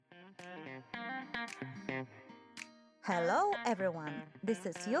Hello, everyone. This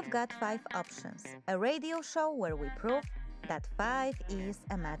is You've Got Five Options, a radio show where we prove that five is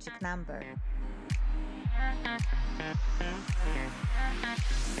a magic number.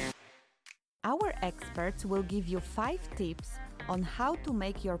 Our experts will give you 5 tips on how to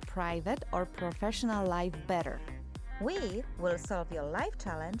make your private or professional life better. We will solve your life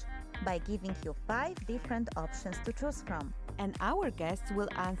challenge by giving you 5 different options to choose from. And our guests will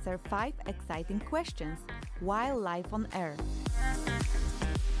answer 5 exciting questions while live on air.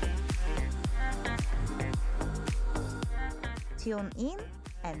 Tune in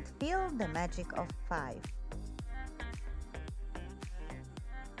and feel the magic of five.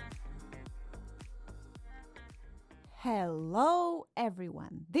 Hello,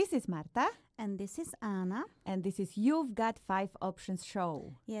 everyone. This is Marta, And this is Anna. and this is You've Got 5 Options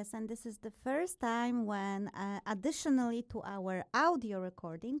show. Yes, and this is the first time when, additionally to our audio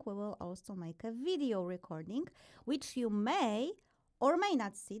recording, we will also make a video recording, which you may or may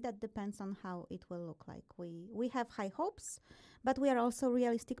not see. That depends on how it will look like. We have high hopes, but we are also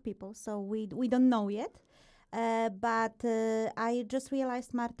realistic people, so we don't know yet. But I just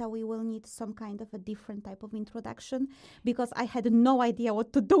realized, Marta, we will need some kind of a different type of introduction because I had no idea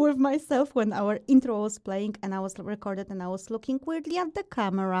what to do with myself when our intro was playing and I was recorded and I was looking weirdly at the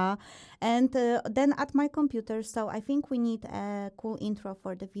camera and then at my computer. So I think we need a cool intro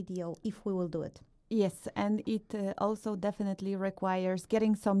for the video if we will do it. Yes, and it also definitely requires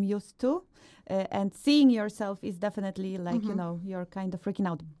getting some used to, and seeing yourself is definitely like, you're kind of freaking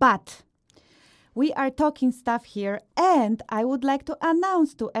out. But we are talking stuff here, and I would like to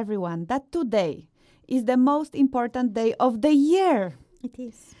announce to everyone that today is the most important day of the year. It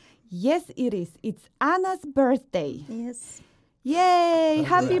is. Yes, it is. It's Anna's birthday. Yes. Yay!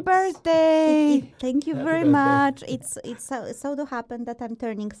 Happy birthday! Thank you very much. It's so to happen that I'm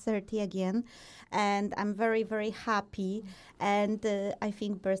turning 30 again, and I'm very, very happy. And I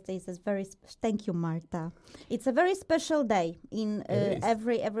think birthday is thank you, Marta. It's a very special day in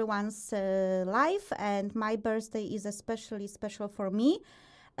everyone's life, and my birthday is especially special for me.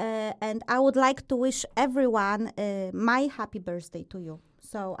 And I would like to wish everyone my happy birthday to you.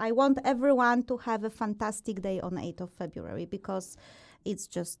 So I want everyone to have a fantastic day on 8th of February because it's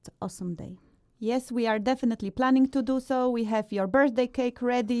just awesome day. Yes, we are definitely planning to do so. We have your birthday cake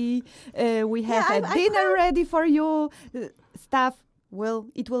ready. We have a dinner ready for you.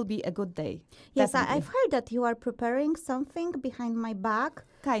 It will be a good day. Yes, Definitely. I've heard that you are preparing something behind my back.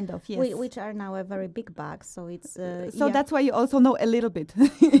 Kind of, yes. Which are now a very big bag, so it's... that's why you also know a little bit.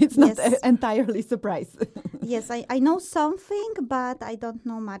 It's not entirely surprise. Yes, I know something, but I don't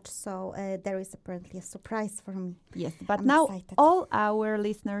know much, so there is apparently a surprise for me. Yes, but I'm now excited. all our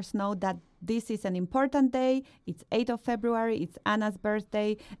listeners know that this is an important day. It's 8th of February, it's Anna's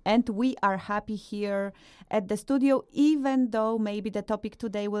birthday, and we are happy here at the studio, even though maybe the topic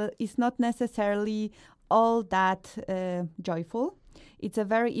today is not necessarily all that joyful. It's a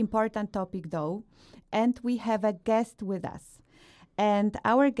very important topic, though, and we have a guest with us. And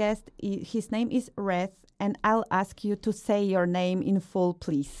our guest, his name is Reth, and I'll ask you to say your name in full,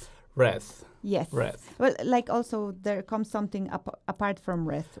 please. Reth. Yes. Reth. Well, like also there comes something apart from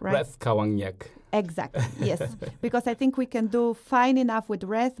Reth, right? Reth Kawangyak. Exactly, yes. Because I think we can do fine enough with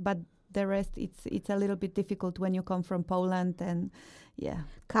Reth, but the rest, it's a little bit difficult when you come from Poland and, yeah.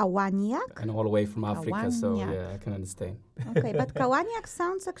 Kawaniak? And all the way from Africa, so Kawaniak. yeah, I can understand. Okay, but Kawaniak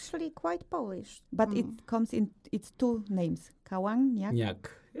sounds actually quite Polish. But it comes in, it's 2 names. Kawaniak. Nyak.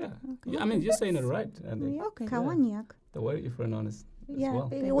 Yeah. I mean, you're saying it right. And Yeah, Okay. Kawaniak. the way you pronounce it as Yeah,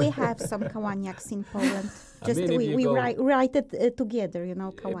 well. we have some Kawaniaks in Poland. I Just mean, if you we go- write it together,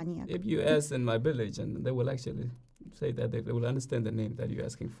 Kawaniak. If you ask in my village, and they will actually say that they will understand the name that you're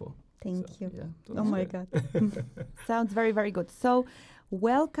asking for. Thank So, you. Yeah, so Oh my that's God. Sounds very, very good. So,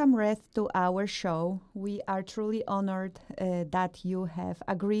 welcome, Reth, to our show. We are truly honored that you have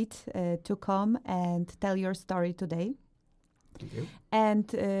agreed to come and tell your story today. Thank you. And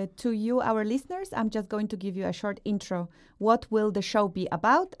to you, our listeners, I'm just going to give you a short intro. What will the show be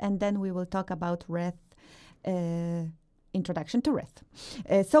about? And then we will talk about Reth, introduction to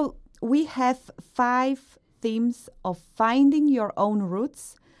Reth. So we have 5 themes of finding your own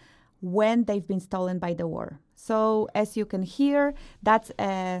roots when they've been stolen by the war. So as you can hear, that's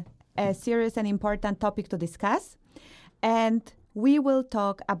a serious and important topic to discuss. And we will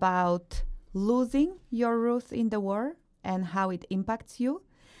talk about losing your roots in the war and how it impacts you.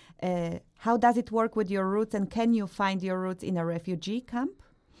 How does it work with your roots, and can you find your roots in a refugee camp?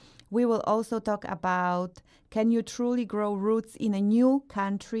 We will also talk about, can you truly grow roots in a new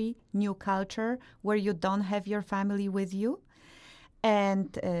country, new culture, where you don't have your family with you?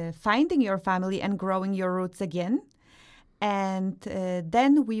 and finding your family and growing your roots again. And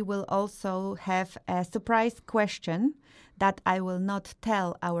then we will also have a surprise question that I will not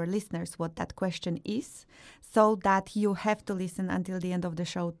tell our listeners what that question is, so that you have to listen until the end of the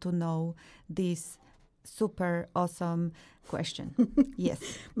show to know this super awesome question. Yes.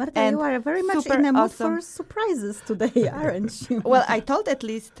 Marta, And you are very much super in a mood awesome. for surprises today, aren't you? Well, I told at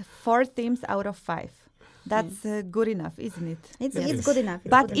least 4 themes out of 5. That's good enough, isn't it? It's good enough. It's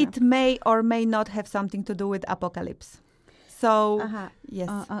But good it may or may not have something to do with apocalypse. So enough. yes.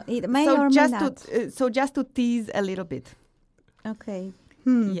 It may So or just may not. so just to tease a little bit. Okay.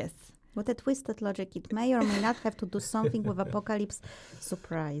 Yes. What a twisted logic. It may or may not have to do something with apocalypse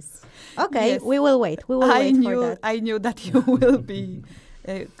surprise. Okay, Yes. we will wait. We will wait for that. I knew that you will be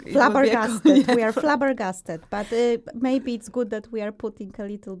Flabbergasted. We are flabbergasted. But maybe it's good that we are putting a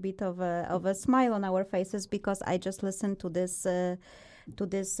little bit of a smile on our faces, because I just listened to this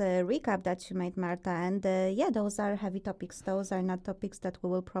recap that you made, Marta. And those are heavy topics. Those are not topics that we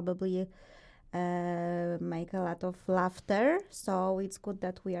will probably make a lot of laughter. So it's good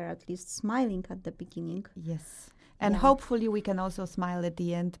that we are at least smiling at the beginning. Yes. And Yeah. hopefully we can also smile at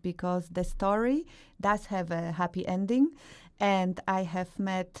the end, because the story does have a happy ending. And I have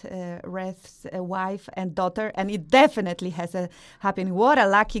met Reth's wife and daughter, and it definitely has a happy ending. What a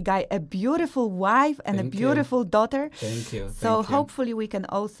lucky guy, a beautiful wife and Thank a you. beautiful daughter. Thank you. So thank you. hopefully we can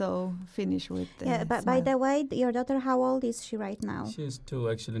also finish with Yeah, but by smile. the way, your daughter, how old is she right now? She's 2,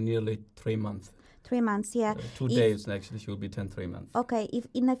 actually nearly 3 months. 3 months, yeah. 2 If- days, actually, she will be 3 months. Okay, if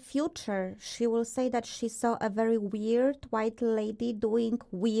in the future she will say that she saw a very weird white lady doing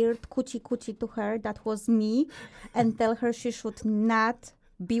weird coochie to her, that was me, and tell her she should not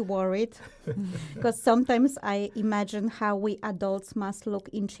be worried. Because sometimes I imagine how we adults must look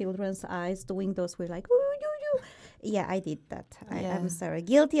in children's eyes doing those. We're like, ooh, you. Yeah, I did that. Yeah. I'm sorry.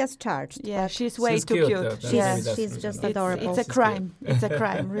 Guilty as charged. Yeah, but she's way She's too cute, cute. though. That's Yeah. really- that's She's really just nice. adorable. It's a She's crime. It's a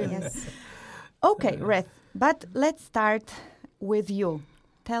crime, really. yes. Okay, Reth, but let's start with you.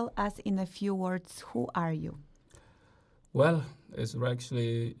 Tell us in a few words, who are you? Well,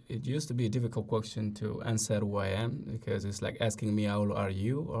 it used to be a difficult question to answer who I am, because it's like asking me, how old are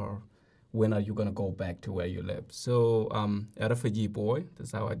you, or when are you going to go back to where you live? So a refugee boy,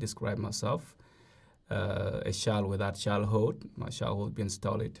 that's how I describe myself. A child without childhood, my childhood being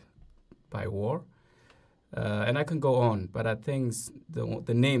stolen by war. And I can go on, but I think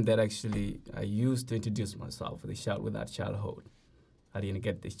the name that actually I used to introduce myself, the child without childhood. I didn't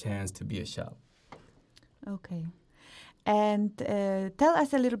get the chance to be a child. Okay. And tell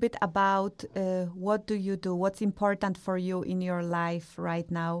us a little bit about what do you do? What's important for you in your life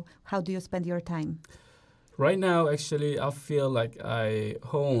right now? How do you spend your time? Right now, actually, I feel like I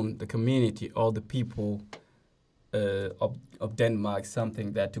own the community, all the people of Denmark,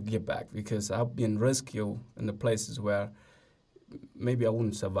 something that to give back, because I've been rescued in the places where maybe I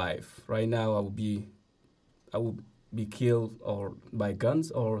wouldn't survive. Right now, I would be killed or by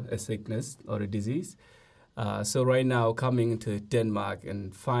guns or a sickness or a disease. So right now, coming to Denmark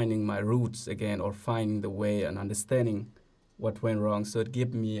and finding my roots again, or finding the way and understanding what went wrong, so it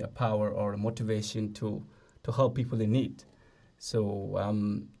gave me a power or a motivation to help people in need. So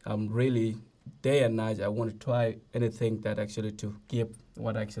I'm really, day and night, I want to try anything that actually to give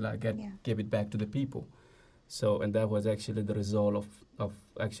what actually I get, give it back to the people. So, and that was actually the result of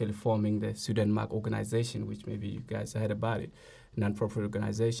actually forming the Sudenmark organization, which maybe you guys heard about it, non-profit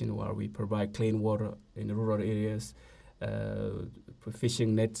organization where we provide clean water in the rural areas,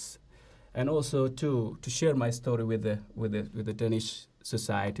 fishing nets, and also to share my story with the Danish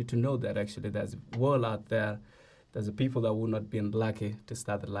society, to know that actually there's a world out there, there's a people that would not been lucky to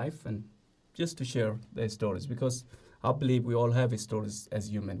start a life, and just to share their stories, because I believe we all have stories as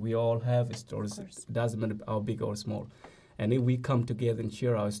human. We all have stories. It doesn't matter how big or small. And if we come together and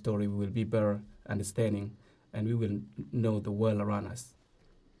share our story, we will be better understanding, and we will know the world around us.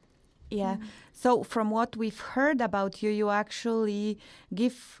 Yeah. So from what we've heard about you, you actually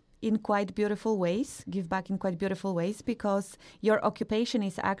give back in quite beautiful ways, because your occupation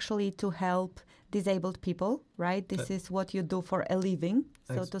is actually to help disabled people, right? This is what you do for a living,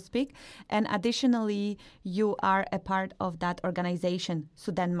 so to speak. And additionally, you are a part of that organization,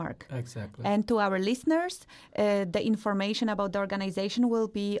 Sudenmark. Exactly. And to our listeners, the information about the organization will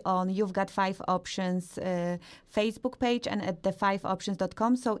be on You've Got 5 Options Facebook page and at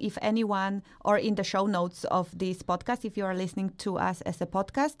the5options.com. So if anyone, or in the show notes of this podcast, if you are listening to us as a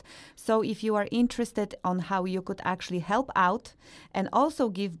podcast, so if you are interested on how you could actually help out and also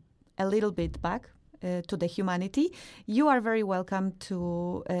give a little bit back to the humanity, you are very welcome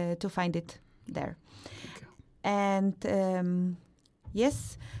to find it there. Okay. And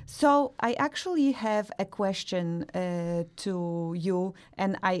Yes. So I actually have a question to you,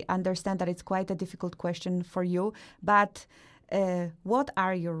 and I understand that it's quite a difficult question for you, but what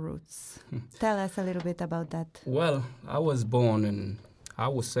are your roots? Tell us a little bit about that. Well, I was born in, I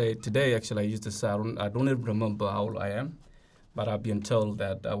would say today actually I used to say I don't even remember how old I am, but I've been told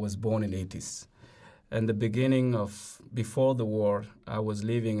that I was born in 80s. In the beginning of, before the war, I was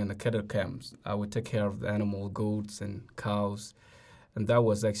living in the cattle camps. I would take care of the animal, goats and cows, and that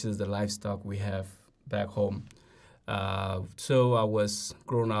was actually the livestock we have back home. So I was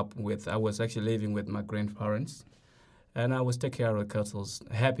grown up with, I was actually living with my grandparents, and I was taking care of the cattle,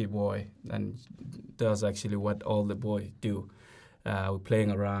 a happy boy, and that's actually what all the boys do. We're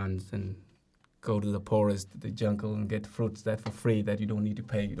playing around and go to the forest, the jungle, and get fruits that for free that you don't need to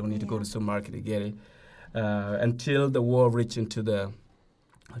pay. You don't need to go to the supermarket to get it. Until the war reached into the,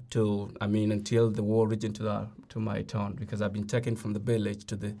 until the war reached to my town, because I've been taken from the village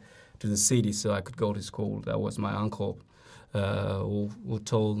to the city so I could go to school. That was my uncle who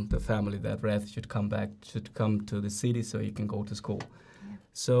told the family that Rath should come to the city so he can go to school.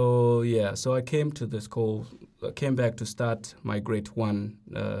 Yeah. So I came to the school. I came back to start my grade 1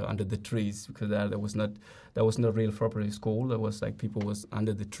 under the trees, because there was not real proper school. There was like people was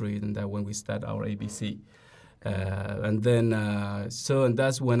under the trees, and that when we start our ABC. And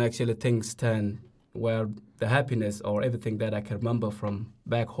that's when actually things turn, where the happiness or everything that I can remember from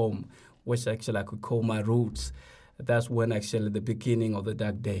back home, which actually I could call my roots. That's when actually the beginning of the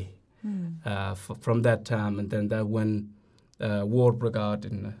dark day. From that time, and then that when war broke out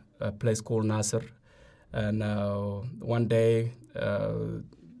in a place called Nasser. And one day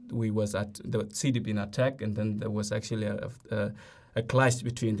we was at the city being attacked, and then there was actually a clash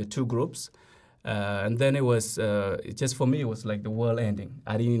between the two groups. And then it was, just for me, it was like the world ending.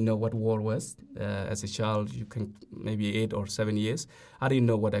 I didn't know what war was. As a child, you can maybe 8 or 7 years. I didn't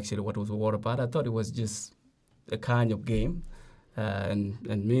know what was the war about. I thought it was just a kind of game.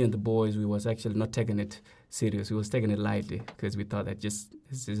 And me and the boys, we was actually not taking it serious. We was taking it lightly, because we thought that this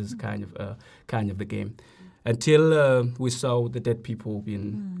is kind of the game. Until we saw the dead people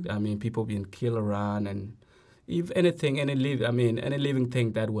people being killed around, and if anything, any living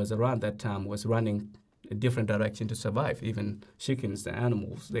thing that was around that time was running a different direction to survive. Even chickens, the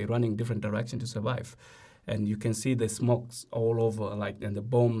animals, they running different direction to survive. And you can see the smokes all over, and the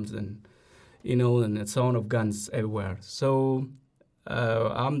bombs and the sound of guns everywhere. So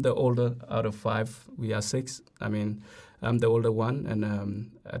I'm the older out of 5. We are 6. I'm the older one.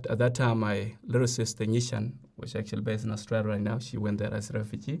 And at that time, my little sister, Nishan, was actually based in Australia right now. She went there as a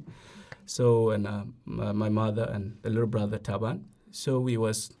refugee. So, and my mother and the little brother, Taban. So we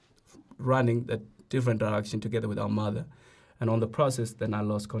was running a different direction together with our mother. And on the process, then I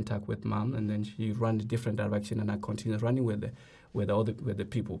lost contact with mom, and then she ran a different direction, and I continued running with the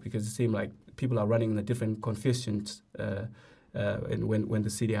people, because it seemed like people are running in a different confusions and when the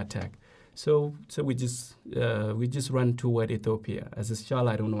city attacked. So we just ran toward Ethiopia. As a child,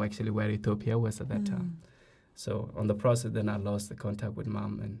 I don't know actually where Ethiopia was at that time. So on the process, then I lost the contact with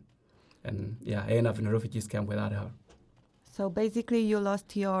mom, and I ended up in a refugees camp without her. So basically, you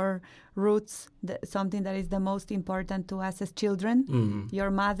lost your roots, something that is the most important to us as children, your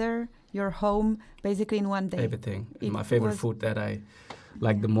mother, your home, basically in one day. Everything. My favorite food that I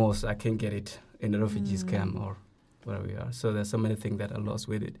like the most, I can't get it in the refugees camp or where we are. So there's so many things that I lost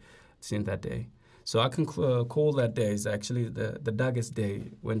with it since that day. So I can call that day is actually the darkest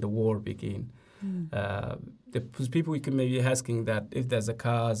day when the war began. The people, you can maybe asking that if there's a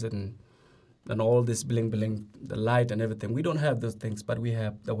cars and all this bling, the light and everything. We don't have those things, but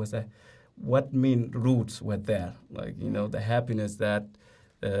what main roots were there. The happiness that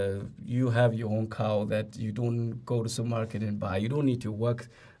you have your own cow, that you don't go to supermarket and buy. You don't need to work,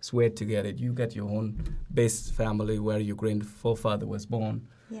 sweat to get it. You get your own base family where your grandfather was born.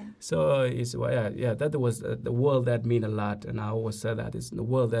 Yeah. So that was the world that mean a lot, and I always say that is the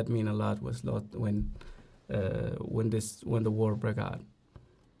world that mean a lot was not when the war broke out.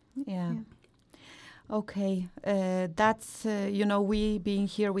 Yeah. Okay, that's, we being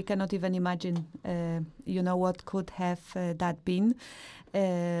here, we cannot even imagine, what could have that been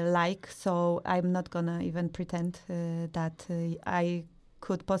like. So I'm not going to even pretend that I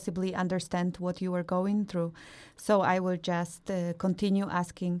could possibly understand what you were going through. So I will just continue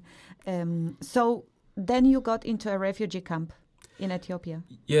asking. So then you got into a refugee camp in Ethiopia.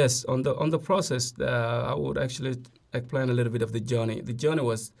 Yes, on the process, I would actually explain a little bit of the journey. The journey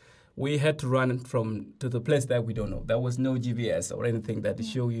was, we had to run to the place that we don't know. There was no GPS or anything that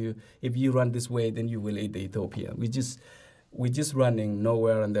show you, if you run this way, then you will hit Ethiopia. We just running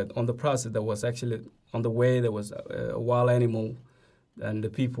nowhere, and that on the process, there was actually, on the way, there was a wild animal and the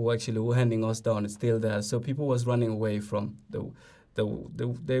people actually who were handing us down is still there. So people was running away from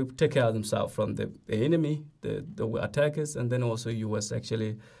they take care of themselves from the enemy, the attackers, and then also you was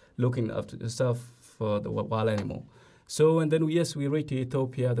actually looking after yourself for the wild animal. So, and then, yes, we reached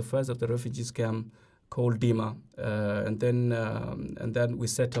Ethiopia, the first of the refugees camp called Dima. And then we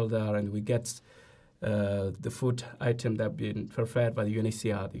settled there and we get the food item that been prepared by the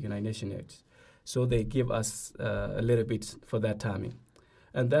UNHCR, the United Nations. So they give us a little bit for that timing.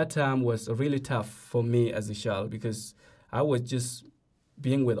 And that time was really tough for me as a child because I was just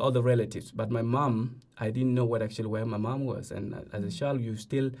being with other relatives. But my mom, I didn't know where my mom was. And as a child, you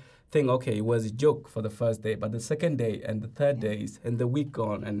still think, okay, it was a joke for the first day. But the second day and the third days and the week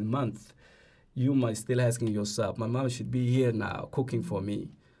gone and the month, you might still asking yourself, my mom should be here now cooking for me.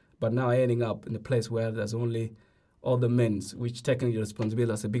 But now ending up in a place where there's only all the men, which taking your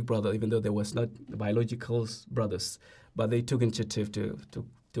responsibility as a big brother, even though they was not biological brothers, but they took initiative to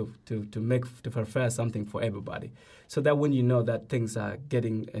prepare something for everybody. So that when you know that things are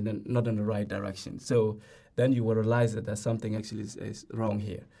getting not in the right direction, so then you will realize that something actually is wrong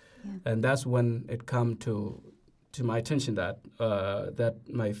here. Yeah. And that's when it come to my attention that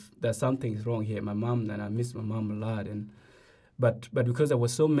that something is wrong here. My mom, and I miss my mom a lot, but because there were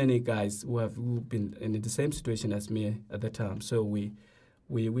so many guys who've been in the same situation as me at the time, so we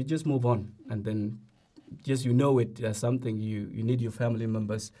just move on, and then just there's something you need your family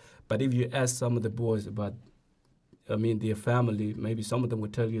members. But if you ask some of the boys about, their family, maybe some of them will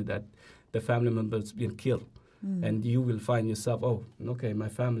tell you that the family members been killed. And you will find yourself, okay, my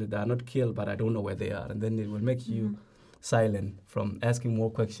family, they are not killed, but I don't know where they are. And then it will make you silent from asking more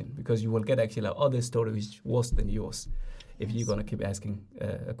questions, because you will get actually other story which is worse than yours if you're going to keep asking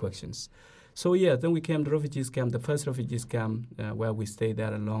questions. So, then we came to refugees camp, the first refugees camp where we stayed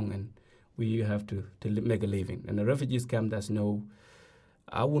there long, and we have to make a living. And the refugees camp,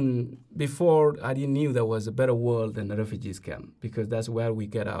 before I didn't knew there was a better world than the refugees camp, because that's where we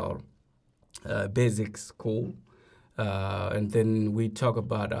get our basic school, and then we talk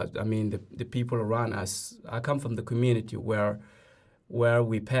about the people around us. I come from the community where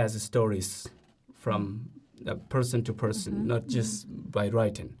we pass the stories from person to person, not just by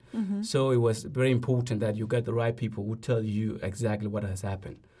writing. So it was very important that you get the right people who tell you exactly what has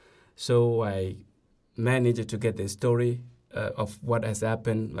happened. So I managed to get the story of what has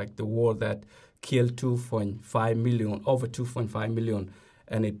happened, like the war that killed 2.5 million, over 2.5 million.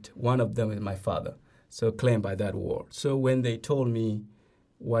 And one of them is my father, so claimed by that war. So when they told me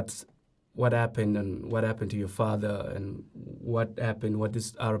what happened and what happened to your father and what happened, what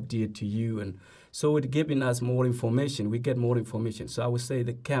this Arab did to you, and so it giving us more information. We get more information. So I would say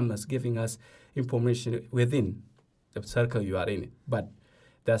the camp is giving us information within the circle you are in. But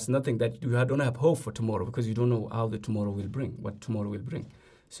there's nothing that you don't have hope for tomorrow, because you don't know how the tomorrow will bring, what tomorrow will bring.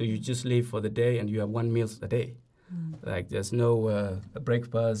 So you just live for the day, and you have 1 meal a day. Like there's no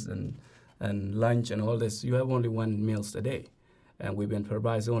breakfast and lunch and all this. You have only 1 meal a day, and we've been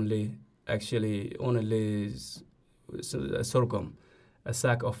provided only sorghum, a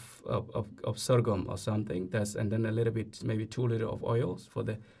sack of sorghum or something. And then a little bit, maybe 2 liters of oils for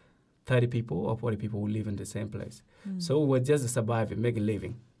the 30 people or 40 people who live in the same place. So we're just surviving, make a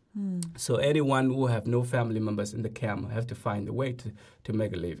living. So anyone who have no family members in the camp have to find a way to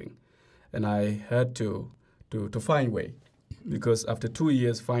make a living, and I had to find a way, because after 2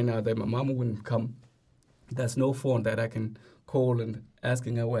 years, find out that my mom wouldn't come. There's no phone that I can call and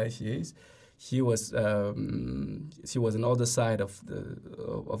asking her where she is. She was on the other side of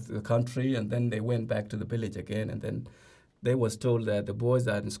the country, and then they went back to the village again, and then they was told that the boys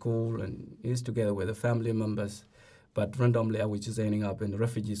are in school and he's together with the family members, but randomly I was just ending up in the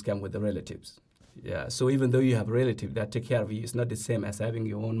refugees camp with the relatives. Yeah, so even though you have a relative that take care of you, it's not the same as having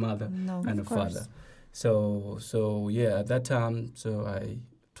your own mother and a father. So at that time, so I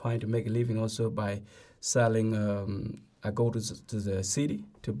trying to make a living also by selling. I go to the city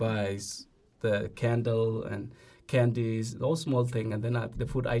to buy the candle and candies, those small things, and then the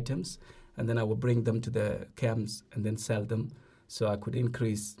food items, and then I would bring them to the camps and then sell them. So I could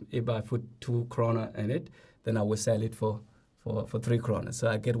increase, if I put 2 krona in it, then I would sell it for 3 krona. So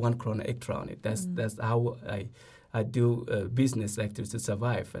I get 1 krona extra on it. That's how I do business like to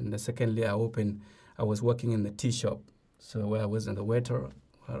survive. And secondly, I was working in the tea shop, so where I was in the waiter,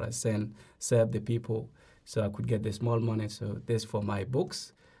 where I serve the people, so I could get the small money. So this for my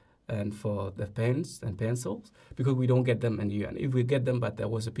books and for the pens and pencils, because we don't get them in the UN. If we get them, but there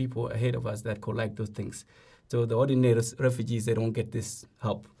was people ahead of us that collect those things. So the ordinary refugees, they don't get this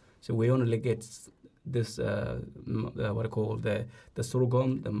help. So we only get this, what I call the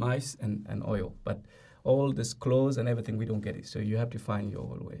sorghum, the maize, and oil. But all this clothes and everything, we don't get it. So you have to find your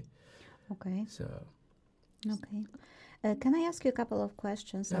own way. Okay. So Okay. Can I ask you a couple of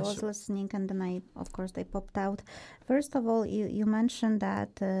questions? I Yeah, was sure. listening and then of course, they popped out. First of all, you mentioned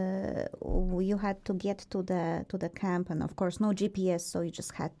that you had to get to the camp, and of course, no GPS, so you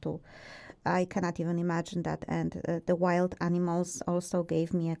just had to. I cannot even imagine that. And the wild animals also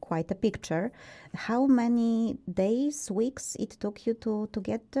gave me quite a picture. How many days, weeks it took you to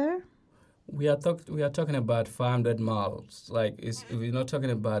get there? we are talking about 500 miles. Like we're not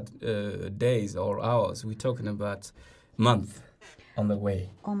talking about days or hours. We're talking about month on the way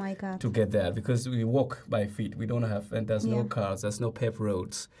Oh my God. to get there, because we walk by feet. We don't have, and there's Yeah. no cars. There's no paved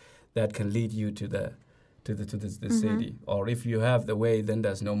roads that can lead you to the Mm-hmm. city. Or if you have the way, then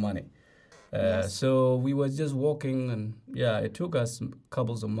there's no money. Yes. So we were just walking, and it took us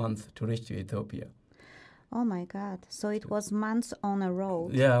couples of months to reach to Ethiopia. Oh my God. So it was months on a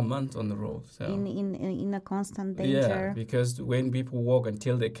road. Yeah, a month on the road. So. In a constant Yeah, danger. because when people walk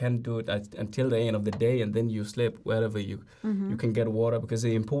until they can't do it until the end of the day, and then you sleep wherever you can get water, because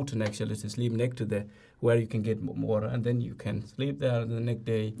it's important actually to sleep next to the where you can get water, and then you can sleep there, and the next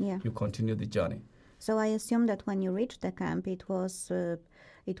day Yeah. you continue the journey. So I assume that when you reached the camp, it was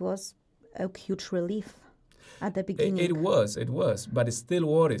a huge relief at the beginning. It was, but it still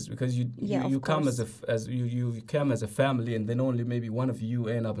worries, because Yeah, you of come course. you come as a family, and then only maybe one of you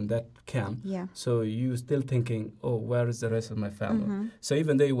end up in that camp. Yeah. So you still thinking, oh, where is the rest of my family? Mm-hmm. So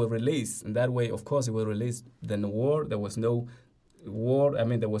even though you were released, in that way, of course, it was released. Then the war, there was no war. I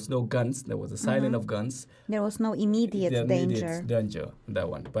mean, there was no guns. There was a silence of guns. There was no immediate The danger. danger, that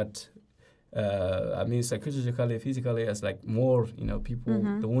one. But I mean, psychologically, physically, it's like more, people,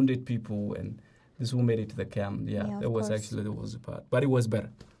 the wounded people, and those who made it to the camp. Yeah, Yeah, of that was course. actually the worst part. But it was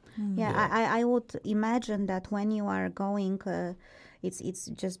better. Yeah, Yeah. I would imagine that when you are going, it's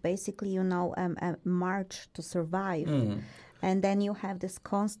just basically a march to survive, and then you have this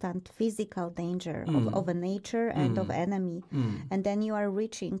constant physical danger of a nature and of enemy, and then you are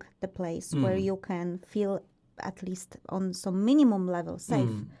reaching the place where you can feel at least on some minimum level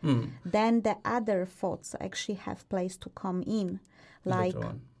safe. Then the other thoughts actually have place to come in, like. Later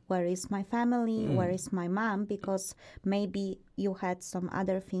on. Where is my family? Where is my mom? Because maybe you had some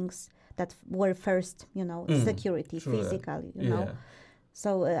other things that were first, security, True that. physical, Yeah.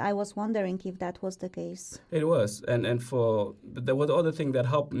 So I was wondering if that was the case. It was, but there was other thing that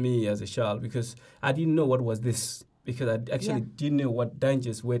helped me as a child, because I didn't know what was this, because I actually didn't know what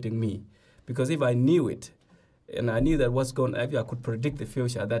dangers waiting me, because if I knew it, and I knew that I could predict the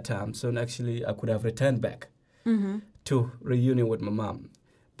future at that time, so actually I could have returned back to reunion with my mom.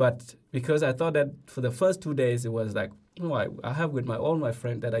 But because I thought that for the first 2 days it was like, I have with all my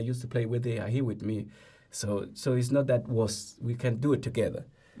friends that I used to play with, they are here with me. So it's not that we can do it together.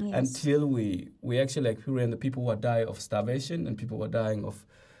 Yes. Until we actually experience the people who are dying of starvation, and people who are dying of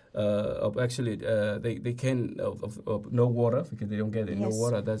actually they can of no water, because they don't get no Yes,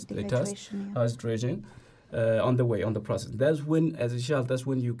 water. That's they thirst, dehydration, yeah. hydration. On the process. That's when, as a child, that's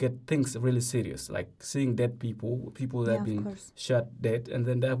when you get things really serious, like seeing dead people that Yeah, have of been course. shot dead, and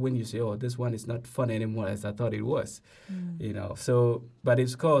then that when you say, oh, this one is not fun anymore as I thought it was, So, but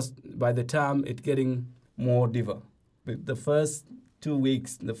it's caused by the time it getting more deeper. But the first 2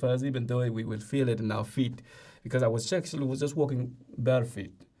 weeks, even though we will feel it in our feet, because I was just walking bare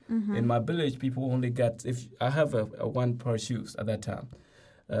feet. In my village, people only if I have a one pair of shoes at that time.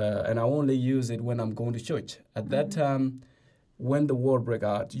 And I only use it when I'm going to church. At that time, when the war broke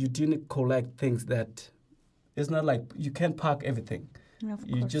out, you didn't collect things that... It's not like you can't pack everything. Yeah, of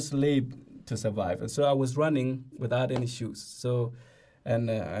You course. just live to survive. And so I was running without any shoes. So, and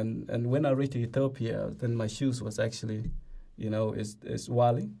when I reached Ethiopia, then my shoes was actually, is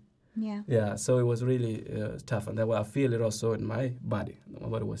wally. Yeah. Yeah, so it was really tough. And then I feel it also in my body. My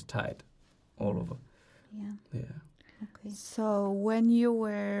body was tight all over. Yeah. Yeah. Okay. So when you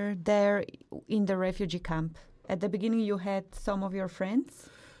were there in the refugee camp, at the beginning you had some of your friends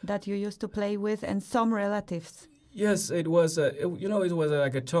that you used to play with and some relatives. Yes, it was. It was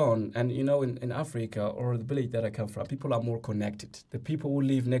like a town, and in Africa or the village that I come from, people are more connected. The people who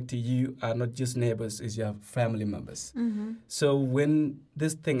live next to you are not just neighbors; it's your family members. So when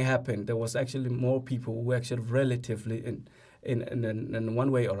this thing happened, there was actually more people who were actually relatively in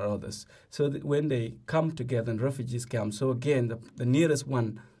one way or others. So when they come together in refugees camp, so again, the nearest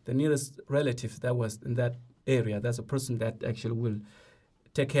relative that was in that area, that's a person that actually will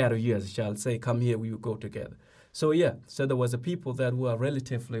take care of you as a child. Say, come here, we will go together. So there was a people that were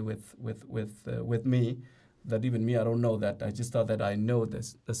relatively with me, that even me, I don't know that. I just thought that I know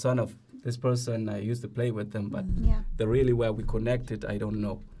this, the son of this person. I used to play with them, but Yeah. the really where we connected, I don't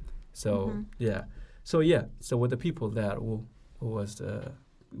know. So So yeah, so with the people there who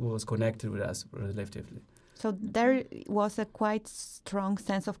was connected with us relatively. So there was a quite strong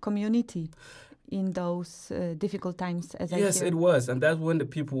sense of community in those difficult times, as I hear. Yes, it was, and that's when the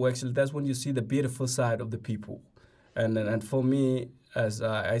people actually. That's when you see the beautiful side of the people, and for me, as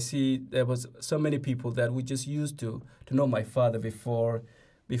I see, there was so many people that we just used to know my father before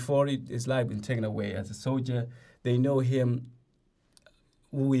his life been taken away as a soldier. They know him,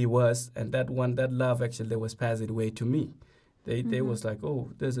 who he was, and that love actually that was passed away to me. They was like,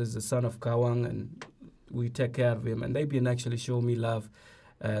 oh, this is the son of Kawang, and we take care of him, and they been actually show me love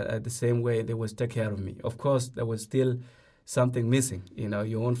the same way they was take care of me. Of course, there was still something missing. You know,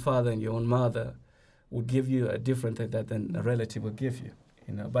 your own father and your own mother would give you a different thing that than a relative would give you.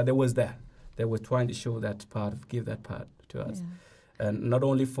 You know, but there was that. They were trying to show that part, give that part to us. Yeah. And not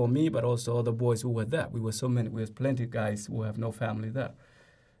only for me, but also other boys who were there. We were so many. We had plenty of guys who have no family there.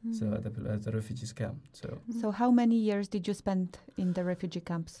 So at the refugees camp. So how many years did you spend in the refugee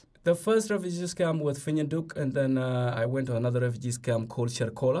camps? The first refugees camp was Finyanduk, and then I went to another refugees camp called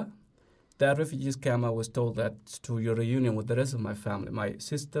Sherkola. That refugees camp, I was told that to your reunion with the rest of my family, my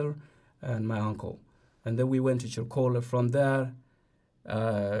sister and my uncle. And then we went to Sherkola. From there,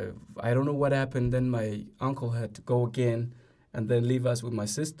 I don't know what happened. Then my uncle had to go again and then leave us with my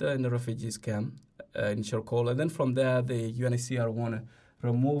sister in the refugees camp in Sherkola. Then from there, the UNHCR want to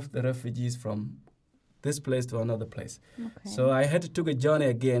remove the refugees from this place to another place. Okay. So I had to take a journey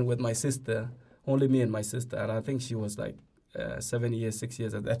again with my sister, only me and my sister, and I think she was like 6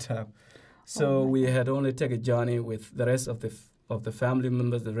 years at that time. So we had only take a journey with the rest of the family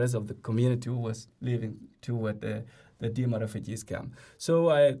members, the rest of the community who was living toward the Dima refugees camp.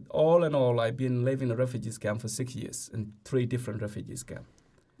 So all in all, I've been living in a refugees camp for 6 years in 3 different refugees camps.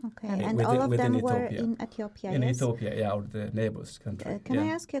 Okay, and all of them were Ethiopia. in Ethiopia, In yes? Ethiopia, yeah, or the neighbors country. Can I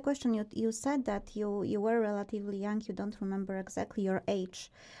ask you a question? You said that you were relatively young. You don't remember exactly your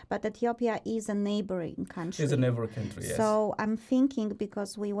age, but Ethiopia is a neighboring country. It's a neighboring country, yes. So I'm thinking,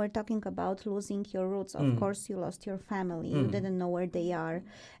 because we were talking about losing your roots. Of course, you lost your family. You didn't know where they are,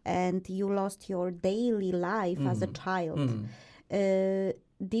 and you lost your daily life as a child.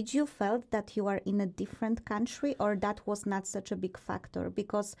 Did you felt that you are in a different country, or that was not such a big factor?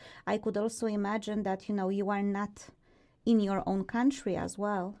 Because I could also imagine that, you are not in your own country as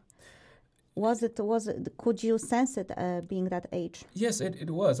well. Could you sense it being that age? Yes, it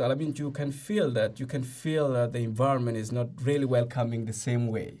was. I mean, you can feel that. You can feel that the environment is not really welcoming the same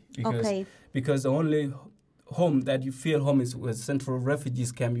way. Because the only home that you feel home is with Central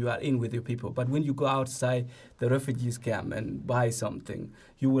Refugees Camp. You are in with your people. But when you go outside the refugees camp and buy something,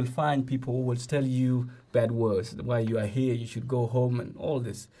 you will find people who will tell you bad words. Why you are here, you should go home, and all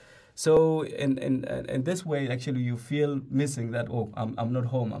this. So in this way, actually, you feel missing that, I'm not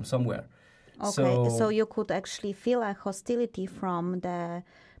home, I'm somewhere. Okay, so you could actually feel a hostility from the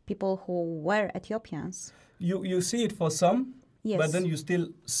people who were Ethiopians. You see it for some. Yes. But then you still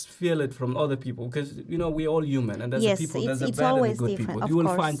feel it from other people, because we're all human, and there's yes, the people, there's it's the bad and the good different, people. You will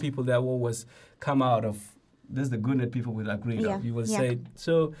course. find people that always come out of this. The good that people will agree on. You will say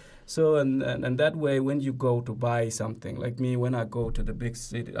so, and that way when you go to buy something, like me, when I go to the big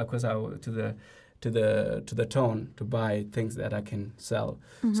city, of course to the town to buy things that I can sell.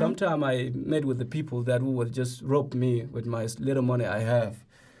 Sometimes I met with the people that will just rob me with my little money I have.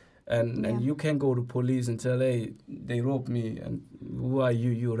 And you can go to police and tell, hey, they robbed me, and who are you?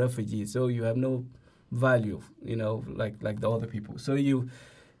 You're a refugee, so you have no value, like the other people. So you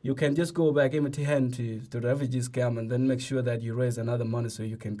can just go back empty hand to the refugees camp, and then make sure that you raise another money so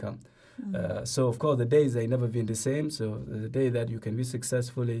you can come. So of course the days they never been the same. So the day that you can be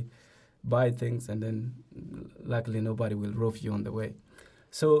successfully buy things, and then luckily nobody will rob you on the way.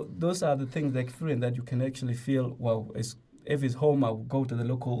 So those are the things, the experience that you can actually feel. Well, if it's home, I will go to the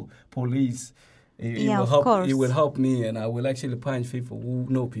local police. It will help me, and I will actually punch people who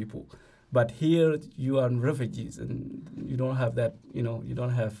know people. But here you are refugees, and you don't have that. You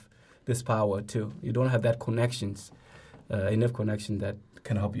don't have this power too. You don't have that connections, enough connection that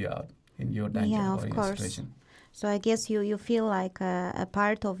can help you out in your danger or in your situation. So I guess you feel like a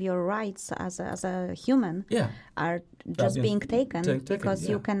part of your rights as a human are just being taken because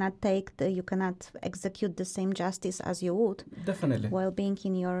you cannot you cannot execute the same justice as you would definitely while being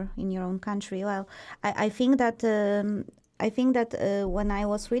in your own country. Well, I think that when I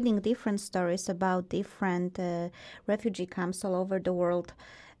was reading different stories about different refugee camps all over the world,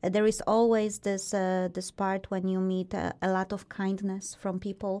 there is always this part when you meet a lot of kindness from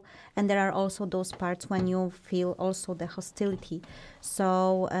people, and there are also those parts when you feel also the hostility.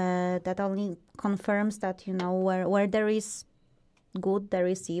 So that only confirms that where there is good, there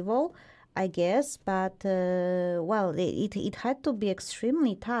is evil. I guess. But well, it had to be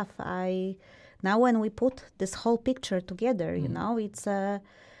extremely tough. Now when we put this whole picture together, you know, it's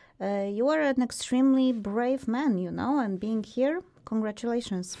you are an extremely brave man, you know, and being here,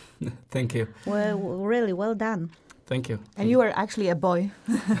 congratulations. Thank you. Well, really well done. Thank you. And you were actually a boy.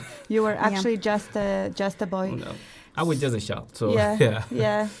 You were actually just a boy. Oh, no. I was just a child. So Yeah,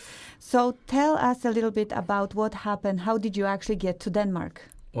 yeah. So tell us a little bit about what happened. How did you actually get to Denmark?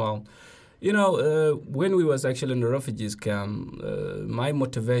 Well, you know, when we was actually in the refugees camp, my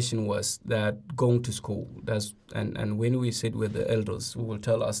motivation was that going to school. And when we sit with the elders, who will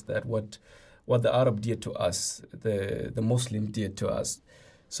tell us that what the Arab did to us, the Muslim did to us.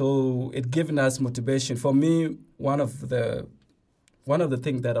 So it given us motivation. For me, one of the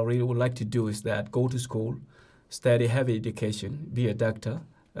things that I really would like to do is that go to school, study heavy education, be a doctor,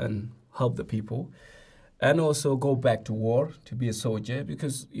 and help the people. And also go back to war to be a soldier,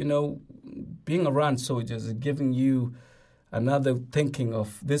 because, you know, being around soldiers is giving you another thinking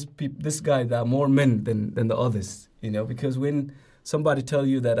of this guy that are more men than the others, you know, because when somebody tell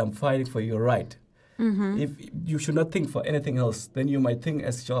you that I'm fighting for your right, if you should not think for anything else, then you might think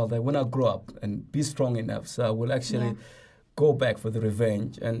as a child that when I grow up and be strong enough, so I will actually go back for the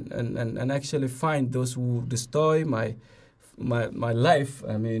revenge and actually find those who destroy my life.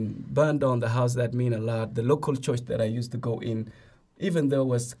 I mean, burn down the house that mean a lot. The local church that I used to go in, even though it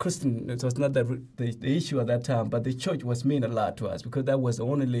was Christian, it was not the issue at that time, but the church was mean a lot to us, because that was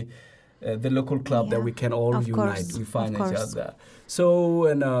only the local club that we can all unite. We find each other. So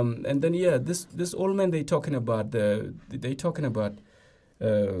and then this old man they talking about the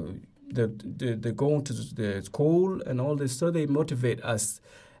going to the school and all this, so they motivate us.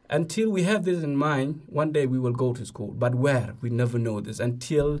 Until we have this in mind, one day we will go to school. But where? We never know this.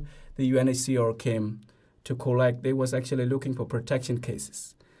 Until the UNHCR came to collect, they was actually looking for protection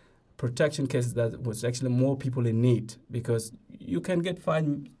cases. Protection cases that was actually more people in need, because you can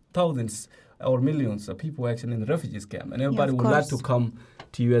find thousands or millions of people actually in the refugees camp. And everybody would like to come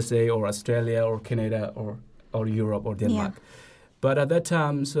to USA or Australia or Canada or Europe or Denmark. Yeah. But at that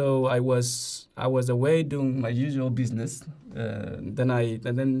time, so I was away doing my usual business. Then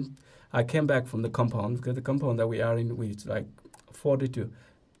I came back from the compound, because the compound that we are in, it's like 40 to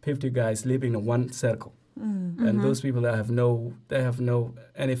 50 guys living in one circle. Mm-hmm. And those people that have no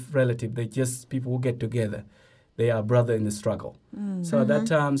any relative, they just people who get together. They are brother in the struggle. Mm-hmm. So at that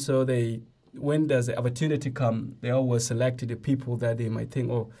time, when there's the opportunity come, they always selected the people that they might think,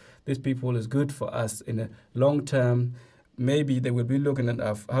 oh, this people is good for us in a long term. Maybe they will be looking at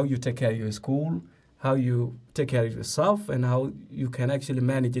how you take care of your school, how you take care of yourself, and how you can actually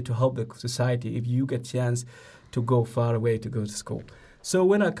manage it to help the society if you get chance to go far away to go to school. So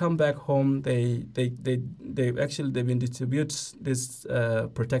when I come back home, they've been distribute this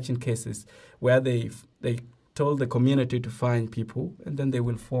protection cases where they told the community to find people, and then they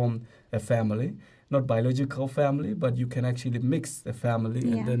will form a family, not biological family, but you can actually mix the family,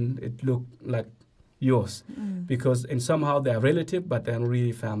 and then it look like yours, because in somehow they are relative, but they're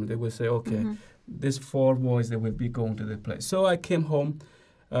really family. They will say, okay, these 4 boys, they will be going to the place. So I came home.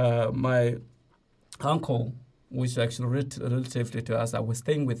 My uncle, which actually relatively to us, I was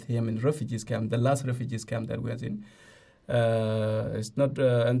staying with him in refugees camp, the last refugees camp that we was in. It's not,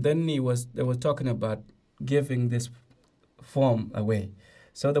 and then they were talking about giving this form away.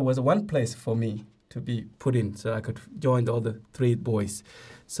 So there was one place for me to be put in, so I could join the other 3 boys.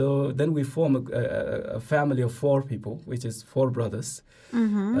 So then we form a family of 4 people, which is 4 brothers.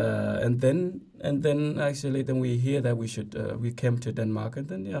 Mm-hmm. And then actually we hear that we came to Denmark, and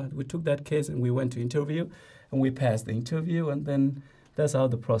then we took that case and we went to interview, and we passed the interview, and then that's how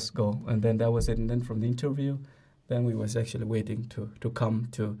the process go. And then that was it. And then from the interview, then we was actually waiting to come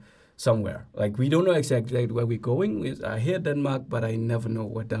to somewhere. Like, we don't know exactly where we're going. I hear Denmark, but I never know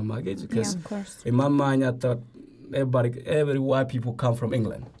what Denmark is, because in my mind I thought every white people come from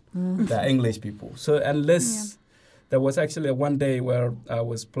England. They're English people. So unless there was actually one day where I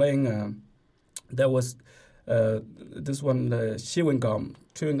was playing, there was this one chewing gum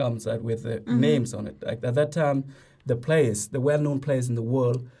set with the names on it. Like, at that time, the well-known players in the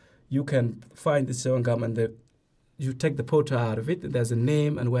world, you can find the chewing gum and you take the photo out of it. There's a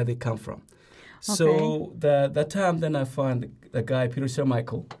name and where they come from. Okay. So that time, then I find the guy Peter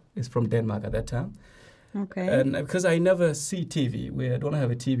Schmeichel is from Denmark at that time. Okay. And because I never see TV, we don't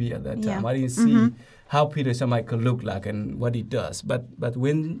have a TV at that time. I didn't see how Peter Schmeichel looked like and what he does. But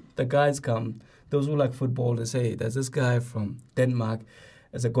when the guys come, those who like football, they say, there's this guy from Denmark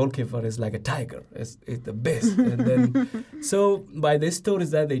as a goalkeeper is like a tiger. It's the best. And then, so by the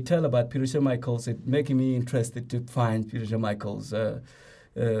stories that they tell about Peter Schmeichel's, it making me interested to find Peter Schmeichel's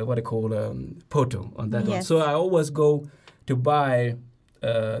what I call Porto on that one. Yes. So I always go to buy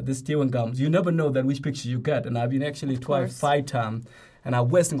these chewing gums. You never know that which picture you get, and I've been actually course. 5 times, and I'm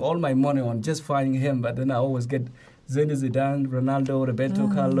wasting all my money on just finding him. But then I always get Zinedine Zidane, Ronaldo, Roberto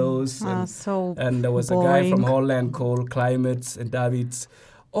Carlos, and there was a guy from Holland called Climate and Davids.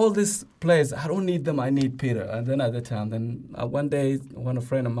 All these players, I don't need them, I need Peter. And then at the time, one day, one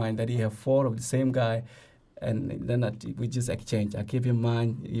friend of mine that he have 4 of the same guy, and then we just exchange. I gave him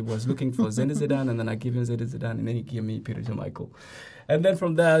mine. He was looking for Zinedine Zidane, and then I gave him Zinedine Zidane, and then he gave me Peter Schmeichel. And then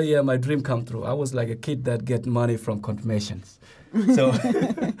from there, yeah, my dream come true. I was like a kid that get money from confirmations. So,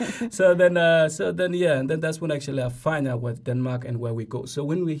 so then, yeah, and then that's when actually I find out what Denmark and where we go. So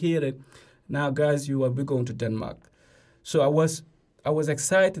when we hear it, now guys, we're going to Denmark. So I was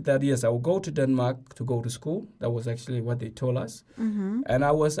excited that yes, I will go to Denmark to go to school. That was actually what they told us, and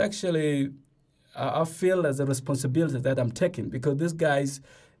I was actually. I feel as a responsibility that I'm taking because these guys,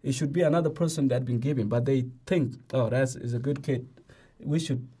 it should be another person that been given, but they think, oh, that is a good kid. We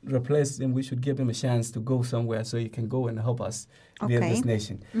should replace him. We should give him a chance to go somewhere so he can go and help us build this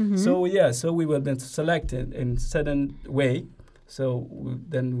nation. So yeah, so we were then selected in certain way. So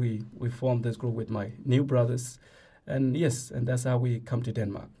then we formed this group with my new brothers, and yes, and that's how we come to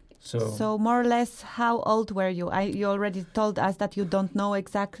Denmark. So more or less, how old were you? You already told us that you don't know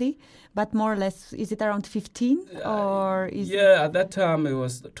exactly, but more or less, is it around 15 or is yeah, at that time it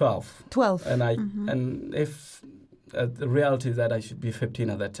was 12. 12. And and if the reality is that I should be 15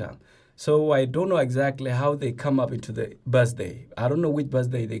 at that time. So I don't know exactly how they come up into the birthday. I don't know which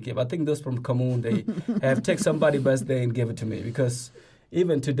birthday they give. I think those from Cameroon, they have take somebody's birthday and give it to me because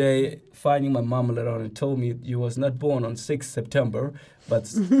even today, finding my mom later on and told me you was not born on 6th September, but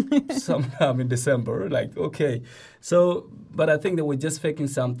sometime in December. Like, okay. So, but I think they were just faking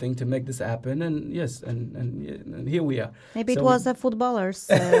something to make this happen. And yes, and here we are. Maybe so it was a footballer's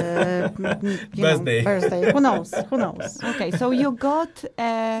birthday. Birthday. Who knows? Who knows? Okay, so you got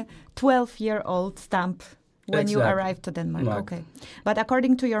a 12-year-old stamp when you Exactly. arrived to Denmark. Mark. Okay. But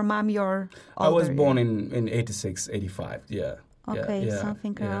according to your mom, you're older. I was born in 86, 85, yeah. Okay, yeah,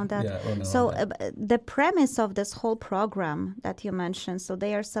 something yeah, around that. yeah, around So that. the premise of this whole program that you mentioned, so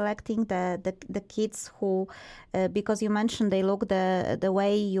they are selecting the kids who, because you mentioned they look the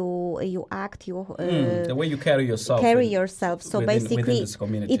way you act, the way you carry yourself. So within basically, this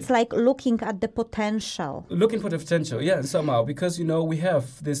community. it's like looking at the potential. Looking for the potential, yeah, somehow, because, we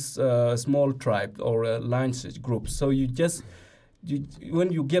have this small tribe or lineage group. So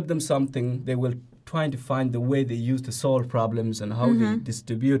when you give them something, they will trying to find the way they use to solve problems and how they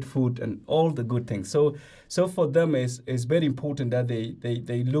distribute food and all the good things. So for them, it's very important that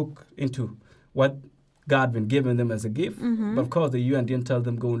they look into what God been giving them as a gift. But of course, the UN didn't tell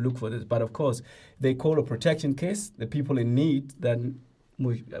them go and look for this. But of course, they call a protection case. The people in need then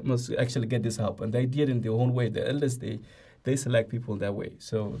must actually get this help. And they did in their own way. The elders, they select people that way.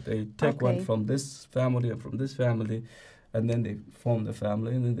 So they take one from this family and from this family, and then they form the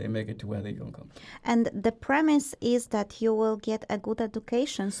family, and then they make it to where they're going to come. And the premise is that you will get a good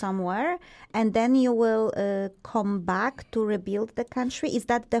education somewhere, and then you will come back to rebuild the country. Is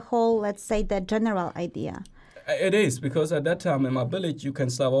that the whole, let's say, the general idea? It is, because at that time in my village, you can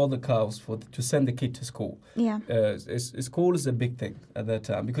sell all the cows to send the kid to school. Yeah. School is a big thing at that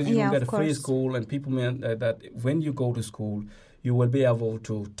time, because you can get a free school, and people mean that when you go to school, you will be able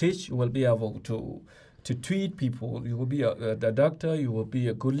to teach, you will be able to treat people. You will be a doctor, you will be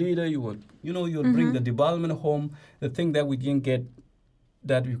a good leader, you'll bring the development home, the thing that we didn't get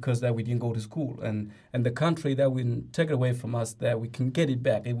that because that we didn't go to school, and the country that we take it away from us, that we can get it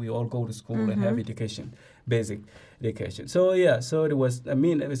back if we all go to school and have education, basic education. So it was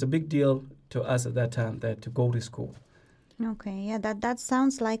a big deal to us at that time to go to school. Okay, yeah, that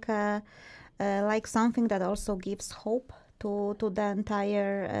sounds like like something that also gives hope to the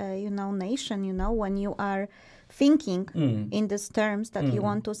entire nation, when you are thinking in these terms that you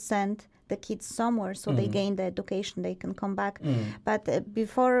want to send the kids somewhere so they gain the education, they can come back. But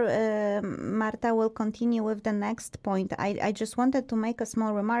before Marta will continue with the next point, I just wanted to make a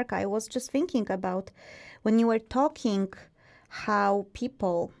small remark. I was just thinking about when you were talking how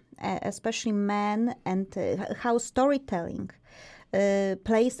people, especially men, and how storytelling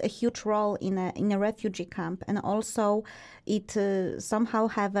plays a huge role in a refugee camp, and also it somehow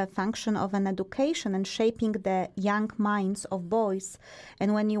have a function of an education and shaping the young minds of boys.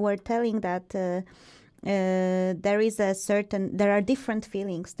 And when you were telling that there are different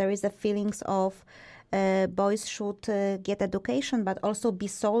feelings. There is a feelings of boys should get education, but also be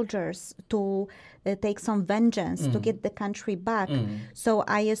soldiers to take some vengeance to get the country back. So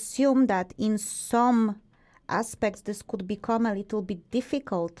I assume that in some aspects, this could become a little bit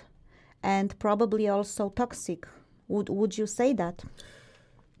difficult and probably also toxic. Would you say that?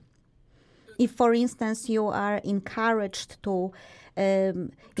 If, for instance, you are encouraged to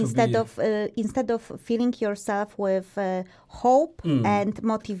instead of filling yourself with hope and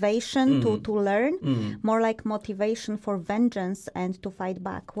motivation to learn, more like motivation for vengeance and to fight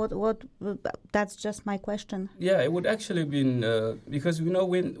back. What? That's just my question. Yeah, it would actually be because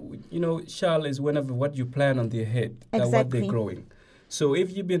when child is whenever what you plan on their head, what they're growing. So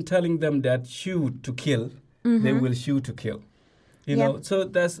if you've been telling them that shoot to kill, they will shoot to kill. You know, so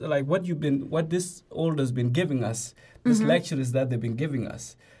that's like what this older's been giving us, this lectures that they've been giving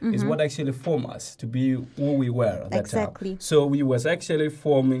us, is what actually formed us to be who we were at that time. So we was actually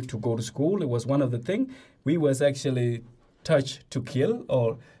forming to go to school. It was one of the things. We was actually touched to kill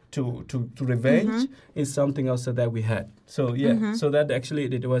or to revenge is something else that we had. So so that actually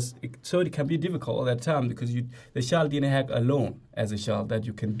it can be difficult at that time because the child didn't have alone as a child that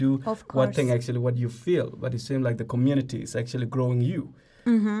you can do what you feel, but it seems like the community is actually growing you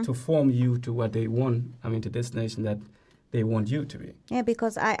to form you to what they want. I mean, to destination that they want you to be. Yeah,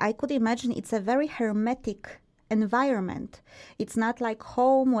 because I could imagine it's a very hermetic environment. It's not like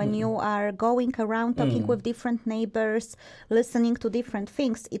home when you are going around talking with different neighbors, listening to different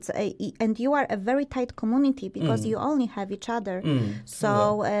things. And you are a very tight community because you only have each other.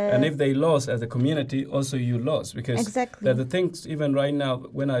 So and if they lost as a community, also you lost because the things even right now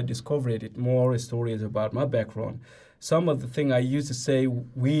when I discovered it, more stories about my background. Some of the thing I used to say,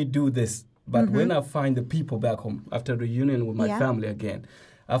 we do this, but when I find the people back home after the reunion with my family again,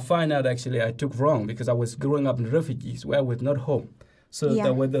 I find out actually I took wrong because I was growing up in refugees where I was not home. So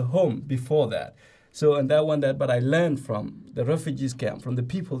there was the home before that. So and but I learned from the refugees camp, from the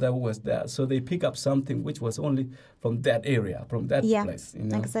people that was there. So they pick up something which was only from that area, from that place. You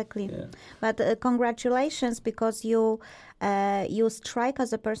know? Exactly. Yeah. But congratulations because you strike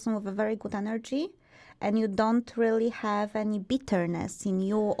as a person with a very good energy and you don't really have any bitterness in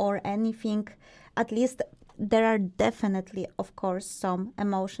you or anything, at least. There are definitely, of course, some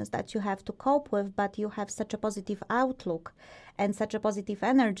emotions that you have to cope with, but you have such a positive outlook and such a positive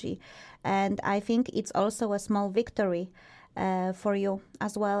energy. And I think it's also a small victory for you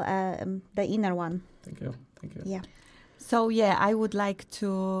as well, the inner one. Thank you. Yeah. So, I would like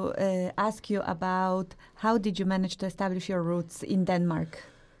to ask you about how did you manage to establish your roots in Denmark?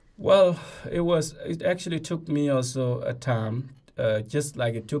 Well, it actually took me also a time. Just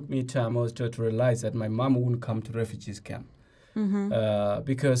like it took me time also to realize that my mom wouldn't come to refugees camp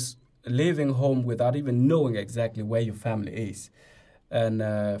because leaving home without even knowing exactly where your family is. And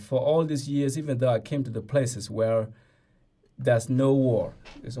for all these years, even though I came to the places where there's no war,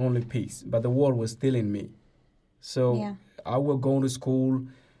 there's only peace, but the war was still in me. So I was going to school.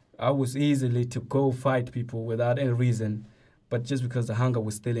 I was easily to go fight people without any reason, but just because the hunger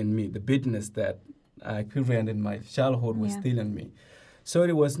was still in me, the bitterness that I experienced in my childhood was still in me. So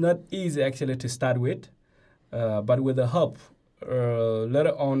it was not easy actually to start with, but with the help,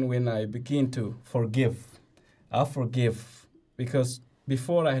 later on when I began to I forgive because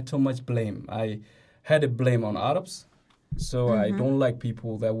before I had so much blame. I had a blame on Arabs, so I don't like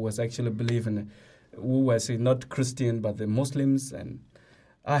people that was actually believing, who was not Christian but the Muslims, and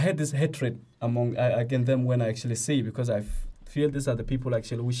I had this hatred against them when I actually see because I feel these are the people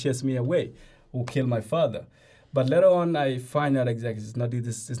actually who chase me away, who killed my father. But later on, I find out exactly it's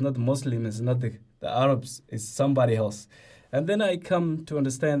not the Muslim, it's not the Arabs, it's somebody else. And then I come to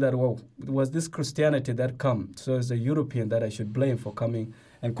understand that, it was this Christianity that come. So it's a European that I should blame for coming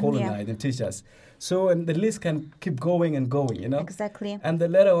and colonize and teach us. So, and the list can keep going and going, you know? Exactly. And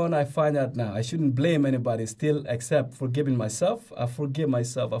then later on, I find out now I shouldn't blame anybody still except forgiving myself. I forgive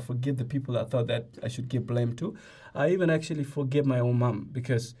myself. I forgive the people I thought that I should give blame to. I even actually forgive my own mom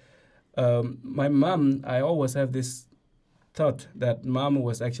because my mom, I always have this thought that mom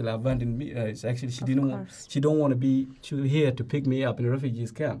was actually abandoning me. She don't want to be here to pick me up in a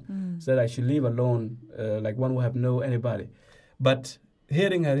refugees camp. So that I should live alone, like one who have no anybody. But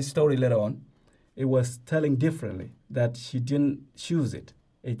hearing her story later on, it was telling differently that she didn't choose it.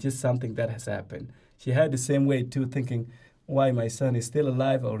 It's just something that has happened. She had the same way too, thinking, why my son is still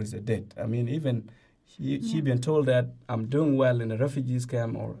alive or is he dead? I mean, even she been told that I'm doing well in a refugees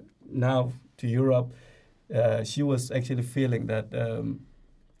camp or now to Europe. She was actually feeling that I'm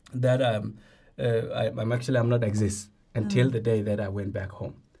not exist until the day that I went back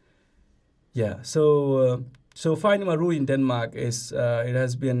home. Yeah, so finding my root in Denmark is it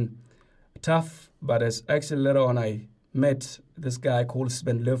has been tough, but it's actually later on I met this guy called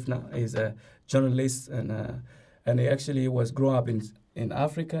Sven Løfner. He's a journalist and he actually was grown up in in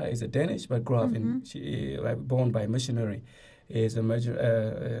Africa, is a Danish, but grew up in, born by a missionary. Is a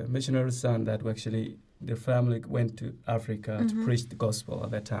missionary son that actually, the family went to Africa to preach the gospel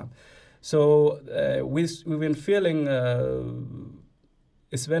at that time. So we've been feeling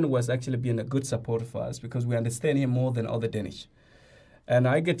Sven was actually being a good support for us because we understand him more than other Danish. And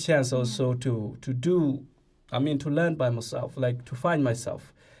I get chance also to learn by myself, like to find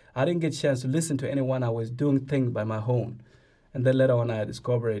myself. I didn't get chance to listen to anyone. I was doing things by my own. And then later on I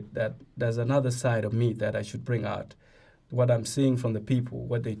discovered that there's another side of me that I should bring out. What I'm seeing from the people,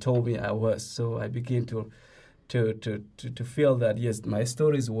 what they told me I was. So I began to feel that, yes, my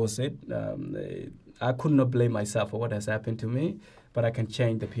stories was it. I could not blame myself for what has happened to me, but I can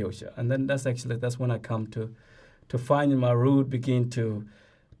change the future. And then that's when I come to find my root, begin to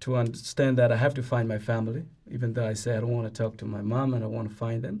understand that I have to find my family, even though I say I don't want to talk to my mom and I want to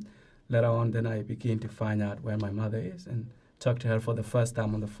find them. Later on, then I begin to find out where my mother is and talk to her for the first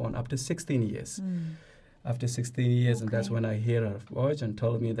time on the phone after 16 years. After 16 years, and that's when I hear her voice and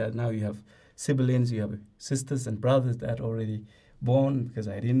told me that now you have siblings, you have sisters and brothers that are already born, because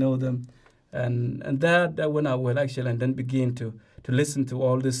I didn't know them. And that when I will actually, and then begin to listen to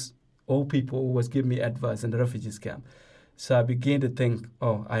all these old people who was giving me advice in the refugees camp. So I began to think,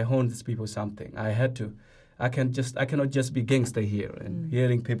 I owe these people something. I cannot just be gangster here and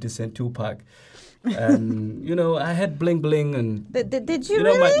hearing 50 Cent, Tupac. And, I had bling bling and... Did you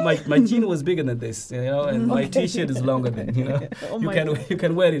really? My jean was bigger than this, and my T-shirt is longer than, you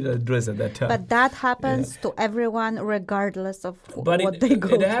can wear it as a dress at that time. But that happens to everyone regardless of what they go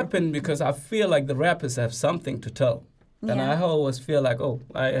through. It happened because I feel like the rappers have something to tell. And I always feel like,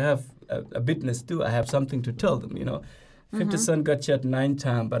 I have a business too. I have something to tell them, 50 Cent got shot 9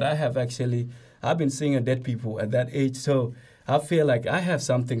 times, but I've been seeing dead people at that age, so I feel like I have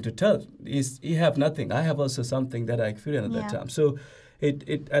something to tell. You have nothing. I have also something that I experienced at that time. So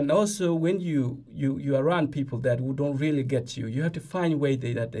and also when you are around people that who don't really get you, you have to find a way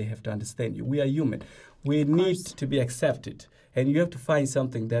that they have to understand you. We are human. We need to be accepted. And you have to find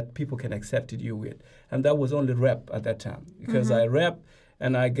something that people can accept you with. And that was only rap at that time. Because I rap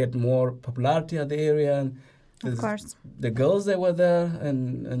and I get more popularity at the area. And of course. The girls that were there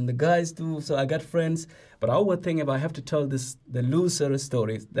and the guys too. So I got friends. But I would think if I have to tell the looser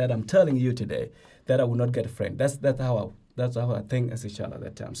stories that I'm telling you today, that I would not get a friend. That's how I think as a child at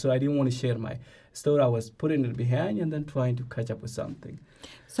that time. So I didn't want to share my story. I was putting it behind and then trying to catch up with something.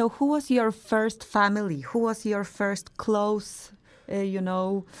 So who was your first family? Who was your first close,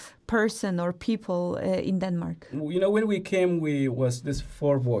 person or people in Denmark? When we came, we was this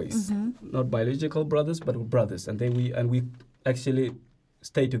 4 boys, not biological brothers, but brothers, and we actually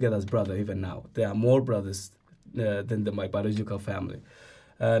stay together as brothers even now. There are more brothers than my biological family,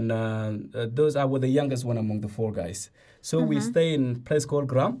 and those I was the youngest one among the 4 guys. So we stay in a place called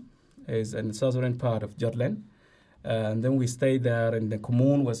Gram, is in the southern part of Jutland. And then we stayed there, and the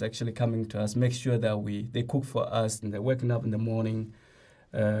commune was actually coming to us, make sure that they cook for us, and they're waking up in the morning.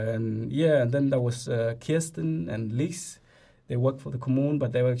 And then there was Kirsten and Lise. They worked for the commune,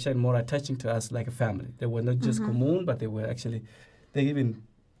 but they were actually more attaching to us like a family. They were not just commune, but they even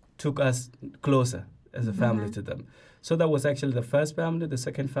took us closer as a family to them. So that was actually the first family. The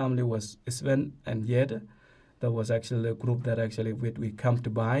second family was Sven and Jette. That was actually a group that actually we come to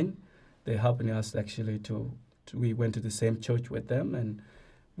bind. They're helping us actually we went to the same church with them, and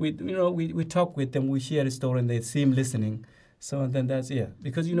we talk with them, we share a story, and they seem listening. So then that's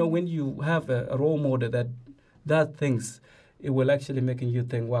because when you have a role model that thinks, it will actually making you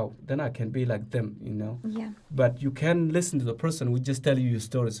think, wow, then I can be like them, Yeah. But you can listen to the person who just tell you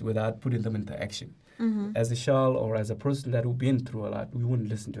stories without putting them into action. As a child or as a person that who's been through a lot, we wouldn't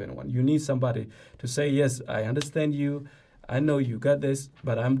listen to anyone. You need somebody to say, yes, I understand you, I know you got this,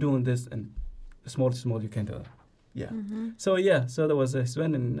 but I'm doing this, and small you can do it. Yeah. So there was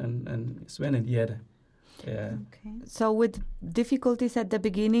Sven and Sven and Jette. Yeah. Okay. So with difficulties at the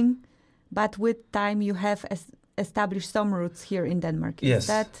beginning, but with time you have established some roots here in Denmark. Yes. Is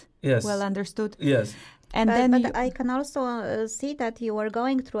that well understood? Yes. And but I can also see that you are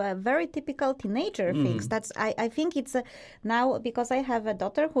going through a very typical teenager things. That's I think it's now, because I have a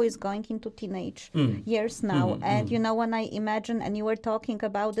daughter who is going into teenage years now, and when I imagine, and you were talking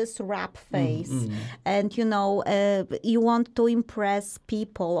about this rap phase, and you want to impress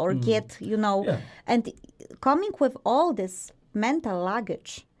people or get and coming with all this mental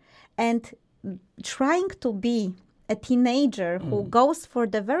luggage and trying to be a teenager who goes for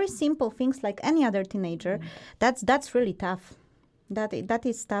the very simple things like any other teenager, that's really tough. That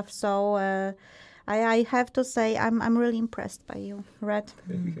is tough. So I have to say I'm really impressed by you, Red.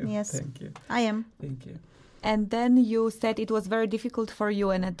 Thank you. Yes, Thank you. I am. Thank you. And then you said it was very difficult for you,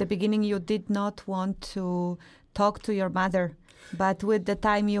 and at the beginning you did not want to talk to your mother. But with the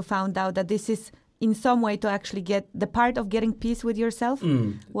time you found out that this is in some way to actually get the part of getting peace with yourself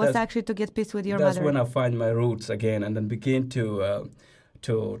was actually to get peace with your mother. That's when I find my roots again, and then begin to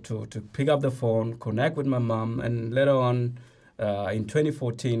pick up the phone, connect with my mom, and later on in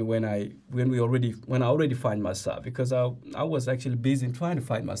 2014 when I already find myself, because I was actually busy in trying to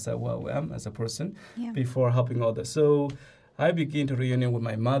find myself where I am as a person before helping others. So I began to reunion with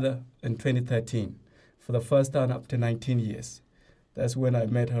my mother in 2013 for the first time after 19 years. That's when I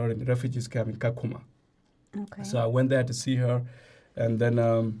met her in the refugees camp in Kakuma. Okay. So I went there to see her, and then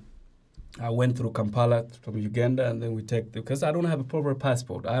I went through Kampala from Uganda, and then because I don't have a proper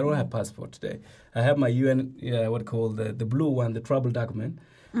passport. I don't have passport today. I have my UN, the blue one, the travel document,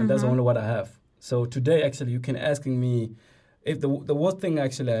 and that's only what I have. So today, actually, you can asking me if the worst thing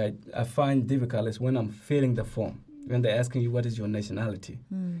actually I find difficult is when I'm filling the form, when they're asking you what is your nationality.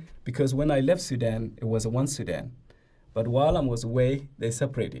 Because when I left Sudan, it was one Sudan. But while I was away, they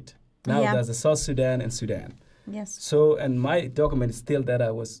separated. Now there's a South Sudan and Sudan. Yes. So, and my document is still that I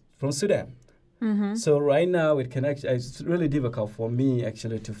was from Sudan. So right now, it's really difficult for me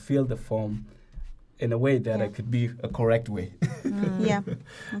actually to fill the form in a way that it could be a correct way. Yeah,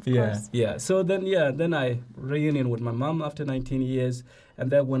 of course. Yeah. So then I reunion with my mom after 19 years,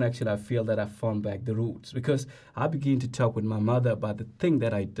 and that when actually I feel that I found back the roots, because I begin to talk with my mother about the thing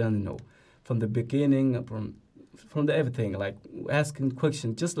that I don't know from the beginning, from the everything, like asking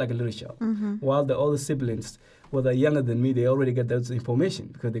questions, just like a little child. While the older siblings, they're younger than me, they already get those information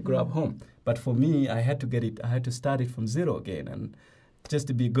because they grew up home. But for me, I had to start it from zero again, and just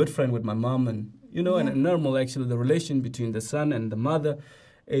to be a good friend with my mom, and and normal actually the relation between the son and the mother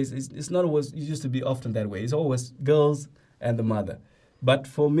is not always, it used to be often that way. It's always girls and the mother. But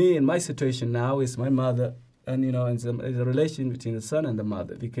for me, in my situation now, is my mother. And, it's a relation between the son and the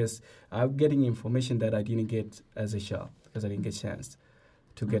mother, because I'm getting information that I didn't get as a child, because I didn't get a chance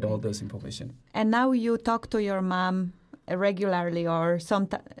to get all those information. And now you talk to your mom regularly or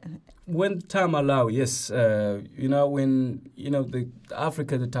sometimes? When time allow, yes. When, the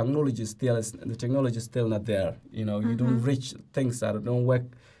Africa, the technology is still not there. You don't reach things that don't work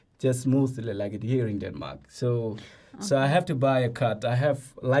just smoothly like it here in Denmark. So I have to buy a card. I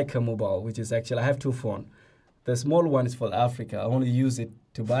have Leica Mobile, which is actually, I have two phones. The small one is for Africa. I only use it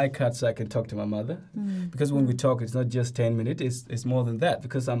to buy cards so I can talk to my mother. Because when we talk, it's not just 10 minutes. It's more than that.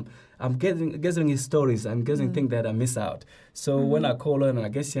 Because I'm getting his stories. I'm getting things that I miss out. So when I call her and I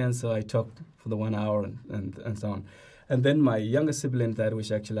get a chance, so I talk for the 1 hour and so on. And then my younger sibling that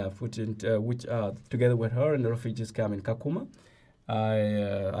which actually I put in, which together with her in the refugees camp in Kakuma,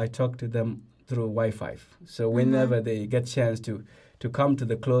 I talk to them through Wi-Fi. So whenever they get chance to come to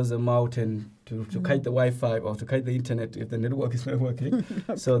the closer mountain to catch the Wi-Fi or to catch the internet if the network is not working.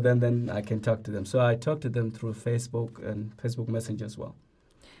 So then I can talk to them. So I talk to them through Facebook and Facebook Messenger as well.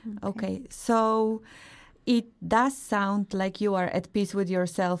 Okay. So it does sound like you are at peace with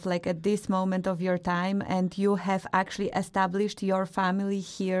yourself, like at this moment of your time, and you have actually established your family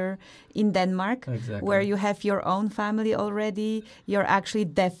here in Denmark, where you have your own family already. You're actually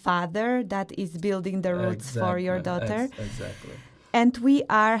the father that is building the roots for your daughter. Exactly. And we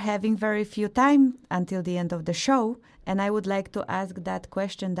are having very few time until the end of the show. And I would like to ask that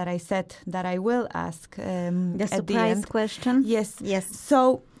question that I said that I will ask The at the surprise end. question? Yes. Yes.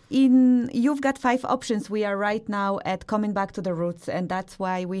 So you've got 5 options. We are right now at coming back to the roots. And that's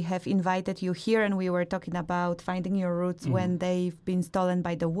why we have invited you here. And we were talking about finding your roots when they've been stolen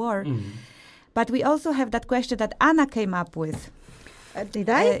by the war. But we also have that question that Anna came up with. Did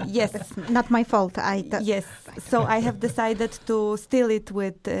I? Yes. It's not my fault. Yes. So I have decided to steal it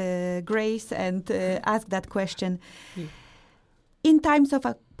with Grace and ask that question. In times of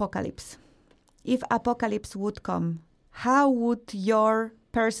apocalypse, if apocalypse would come, how would your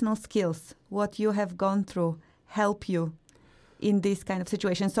personal skills, what you have gone through, help you in this kind of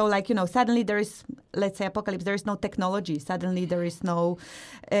situation? So suddenly there is, let's say apocalypse, there is no technology. Suddenly there is no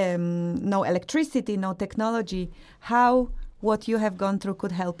electricity, no technology. How what you have gone through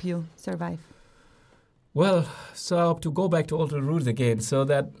could help you survive? Well, so to go back to all the roots again, so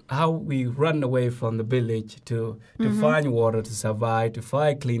that how we run away from the village to find water, to survive, to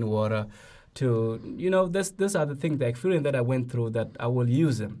find clean water, to, these are the things, the experience that I went through that I will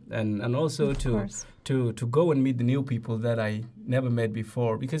use them. And also to go and meet the new people that I never met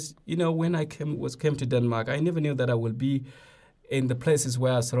before. Because, when I came to Denmark, I never knew that I would be in the places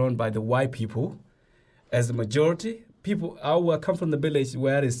where I was surrounded by the white people as the majority. People, I come from the village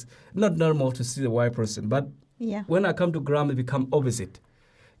where it's not normal to see the white person. But when I come to Gram, it become opposite.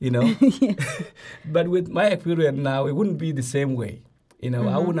 you know. But with my experience now, it wouldn't be the same way. You know,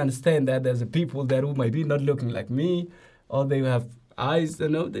 I wouldn't understand that there's a people there who might be not looking like me, or they have eyes. You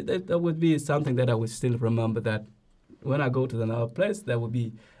know, that would be something that I would still remember, that when I go to another place, there will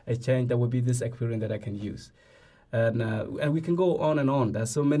be a change. There will be this experience that I can use. And we can go on and on. There's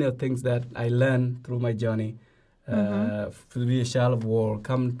so many things that I learned through my journey. To be a child of war,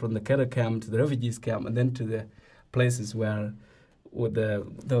 come from the cattle camp to the refugees camp, and then to the places where, with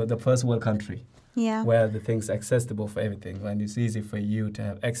the first world country, where the things are accessible for everything, and it's easy for you to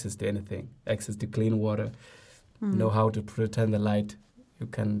have access to anything, access to clean water, know how to pretend the light, you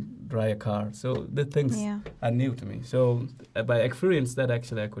can dry a car. So the things are new to me. So by experience, that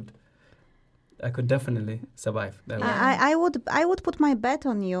actually I could definitely survive that way. I would put my bet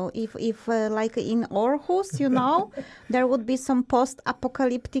on you if like in Aarhus, you know, there would be some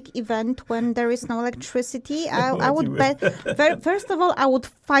post-apocalyptic event when there is no electricity. I would bet. First of all, I would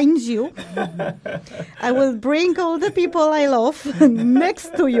find you. I will bring all the people I love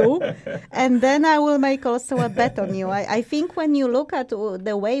next to you, and then I will make also a bet on you. I think when you look at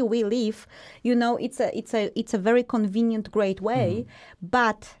the way we live, you know, it's a very convenient, great way,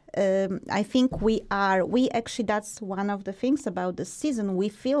 but. I think we actually, that's one of the things about the season. We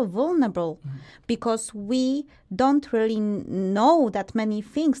feel vulnerable because we don't really know that many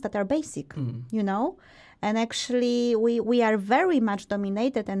things that are basic, you know? And actually, we are very much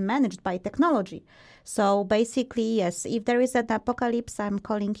dominated and managed by technology. So basically, yes, if there is an apocalypse, I'm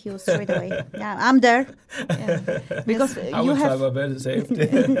calling you straight away. Yeah, I'm there. Yeah. Because I will try my best to save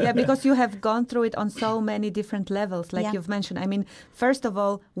it. Yeah, because you have gone through it on so many different levels, like you've mentioned. I mean, first of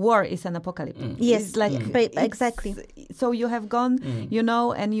all, war is an apocalypse. Yes, it's like exactly. So you have gone, you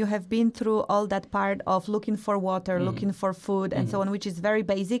know, and you have been through all that part of looking for water, looking for food, and so on, which is very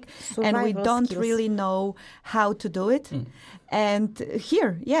basic, and we don't really know how to do it. And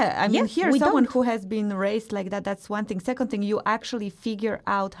here, I mean, here, someone who has been raised like that, that's one thing. Second thing, you actually figure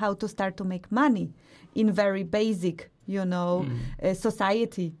out how to start to make money in very basic, you know,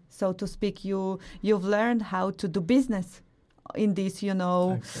 society, so to speak. You've learned how to do business in these, you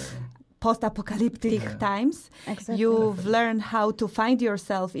know, post-apocalyptic times. Exactly. You've learned how to find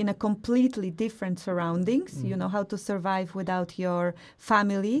yourself in a completely different surroundings, you know, how to survive without your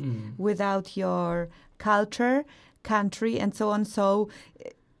family, without your culture, country, and so on. So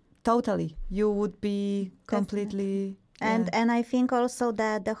totally, you would be completely... And I think also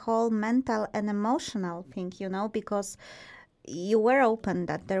that the whole mental and emotional thing, you know, because you were open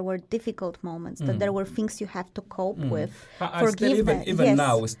that there were difficult moments, that there were things you have to cope with. Even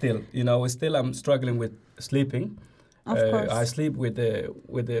now, still, you know, I'm struggling with sleeping. Of course. I sleep with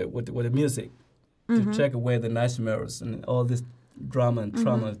the music to take away the nightmares and all this drama and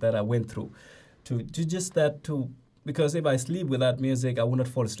trauma that I went through. Because if I sleep without music, I will not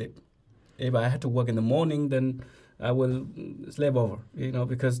fall asleep. If I had to work in the morning, then I will sleep over, you know,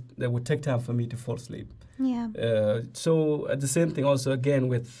 because that would take time for me to fall asleep. Yeah. So the same thing also again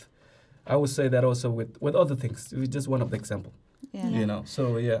with, I would say that also with other things. It's just one of the example, you know.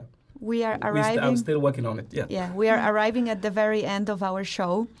 So we are arriving. I'm still working on it. Yeah, we are arriving at the very end of our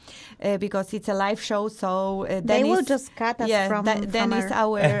show because it's a live show. So they will just cut us from Dennis,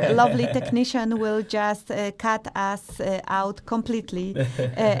 our lovely technician, will just cut us out completely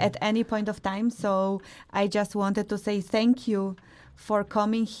at any point of time. So I just wanted to say thank you for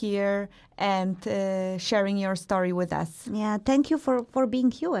coming here and sharing your story with us. Yeah, thank you for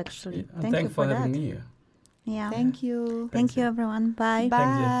being you, actually. Thank you for having me here. Yeah. Thank you. Thank you, everyone. Bye.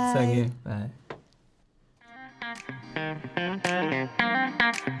 Bye. Thank you. Bye.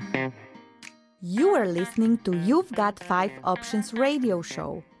 You are listening to You've Got 5 Options radio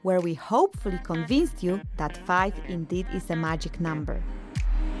show, where we hopefully convinced you that 5 indeed is a magic number.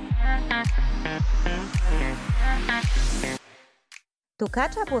 To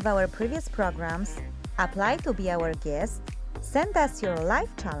catch up with our previous programs, apply to be our guest, send us your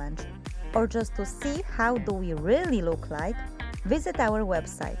life challenge, or just to see how do we really look like, visit our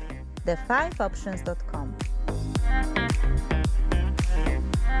website, the5options.com.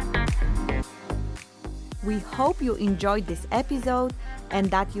 We hope you enjoyed this episode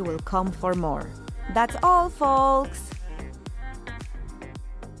and that you will come for more. That's all, folks!